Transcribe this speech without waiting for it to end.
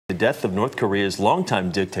The death of North Korea's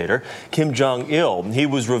longtime dictator, Jong Il. He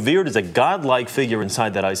was revered as a godlike figure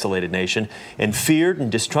inside that isolated nation and feared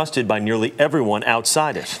and distrusted by nearly everyone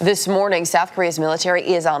outside it. This morning, South Korea's military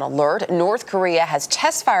is on alert. North Korea has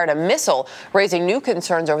test-fired a missile, raising new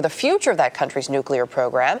concerns over the future of that country's nuclear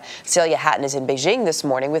program. Celia Hatton is in Beijing this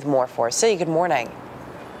morning with more for us. Celia, good morning.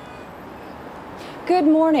 Good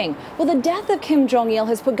morning. Well, the death of Jong Il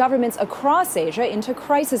has put governments across Asia into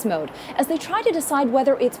crisis mode as they try to decide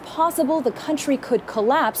whether it's possible the country could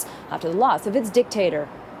collapse after the loss of its dictator.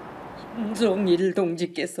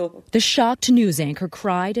 The shocked news anchor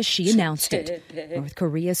cried as she announced it. North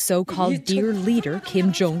Korea's so-called dear leader,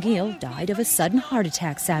 Jong Il, died of a sudden heart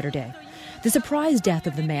attack Saturday. The surprise death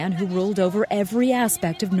of the man who ruled over every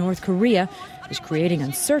aspect of North Korea is creating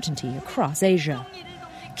uncertainty across Asia.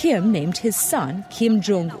 Kim named his son,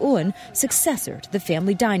 Jong-un, successor to the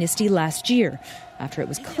family dynasty last year, after it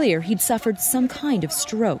was clear he'd suffered some kind of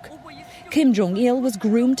stroke. Jong Il was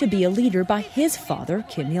groomed to be a leader by his father,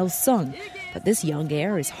 Kim Il-sung, but this young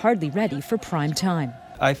heir is hardly ready for prime time.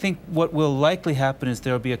 I think what will likely happen is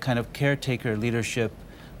there will be a kind of caretaker leadership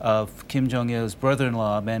of Jong Il's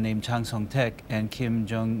brother-in-law, a man named Chang Song-taek, and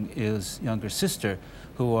Jong Il's younger sister,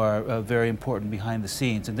 who are very important behind the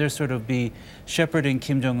scenes. And they'll sort of be shepherding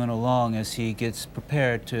Jong-un along as he gets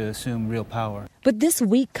prepared to assume real power. But this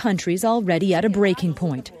weak country's already at a breaking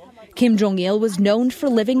point. Jong Il was known for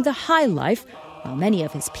living the high life, while many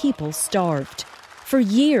of his people starved. For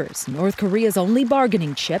years, North Korea's only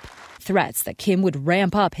bargaining chip, threats that Kim would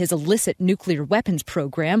ramp up his illicit nuclear weapons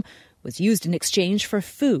program, was used in exchange for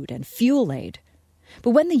food and fuel aid.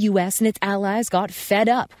 But when the U.S. and its allies got fed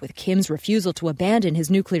up with Kim's refusal to abandon his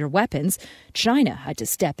nuclear weapons, China had to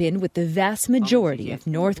step in with the vast majority of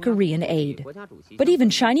North Korean aid. But even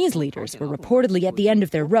Chinese leaders were reportedly at the end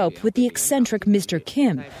of their rope with the eccentric Mr.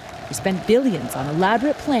 Kim, who spent billions on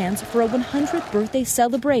elaborate plans for a 100th birthday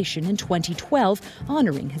celebration in 2012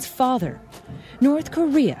 honoring his father. North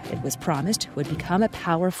Korea, it was promised, would become a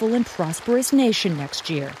powerful and prosperous nation next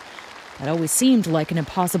year. That always seemed like an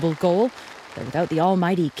impossible goal. But without the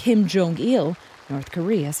almighty Jong Il, North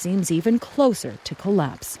Korea seems even closer to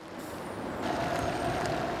collapse.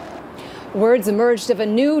 Words emerged of a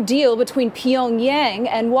new deal between Pyongyang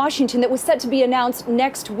and Washington that was set to be announced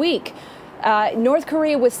next week. North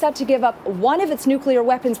Korea was set to give up one of its nuclear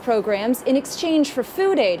weapons programs in exchange for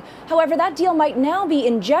food aid. However, that deal might now be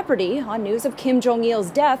in jeopardy on news of Jong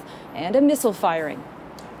Il's death and a missile firing.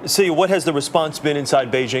 Celia, what has the response been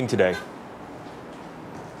inside Beijing today?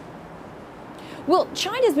 Well,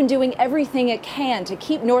 China's been doing everything it can to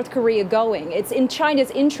keep North Korea going. It's in China's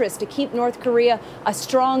interest to keep North Korea a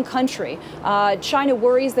strong country. China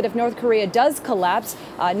worries that if North Korea does collapse,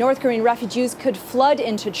 North Korean refugees could flood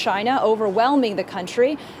into China, overwhelming the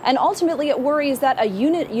country. And ultimately, it worries that a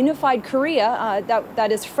unified Korea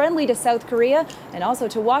that is friendly to South Korea and also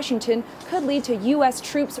to Washington could lead to U.S.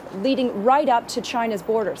 troops leading right up to China's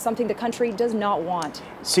border, something the country does not want.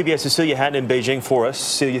 CBS's Celia Hatton in Beijing for us.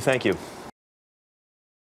 Celia, thank you.